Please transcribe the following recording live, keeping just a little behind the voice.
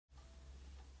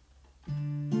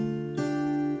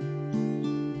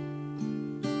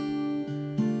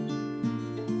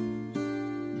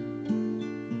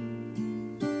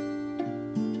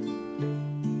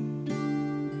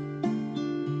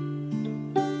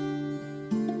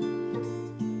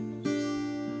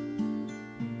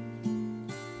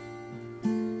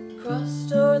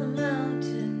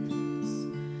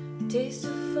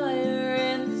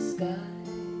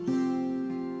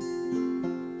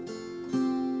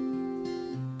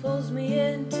pulls me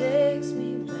in, takes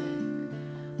me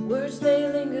back. Words,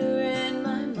 they linger in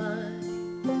my mind.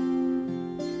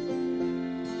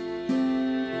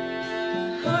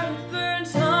 Heart, it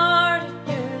burns, heart, it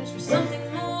yearns for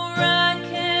something more I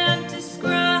can't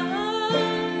describe.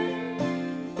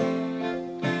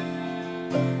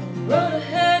 Road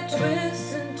ahead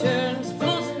twists and turns,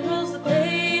 folds and rolls the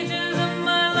pages of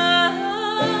my life.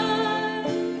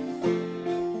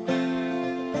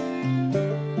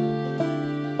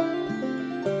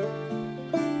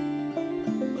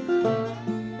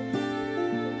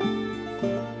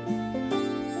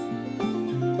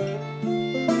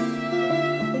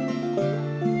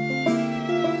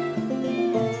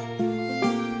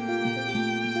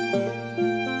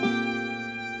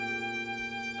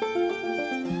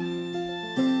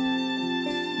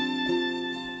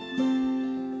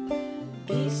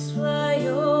 Geese fly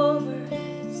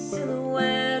overhead,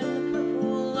 silhouette in the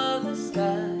purple of the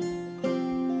sky.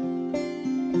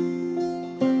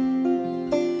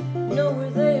 Know where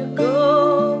they are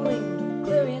going, no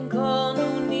clarion call,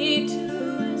 no need to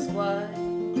ask why.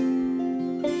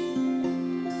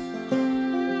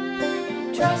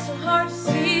 Try so hard to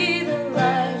see the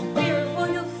light, fear of what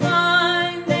you'll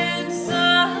find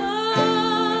inside.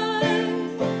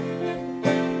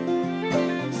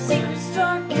 Secrets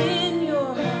dark in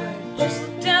your heart, just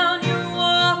look down, you're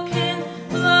walking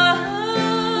blind.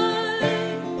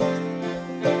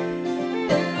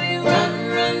 And we run,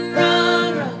 run,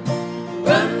 run,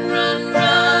 run, run,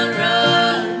 run,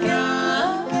 run, run.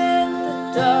 Forget the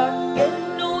dark, forget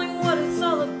knowing what it's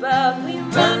all about. We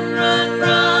run, run,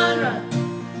 run, run,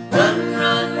 run,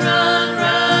 run, run,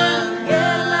 run.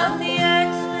 Forget about the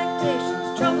expectations,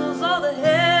 troubles, all the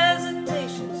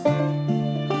hesitations.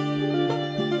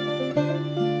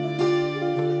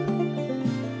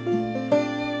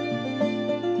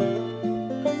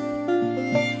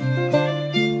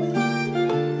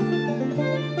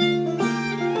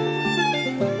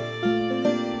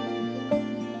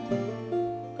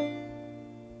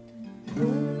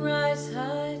 Moonrise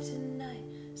high tonight,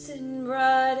 sitting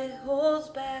bright, it holds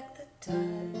back the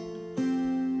tide.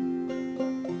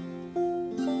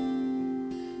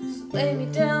 So lay me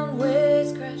down,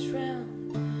 waves crash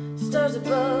round, stars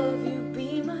above you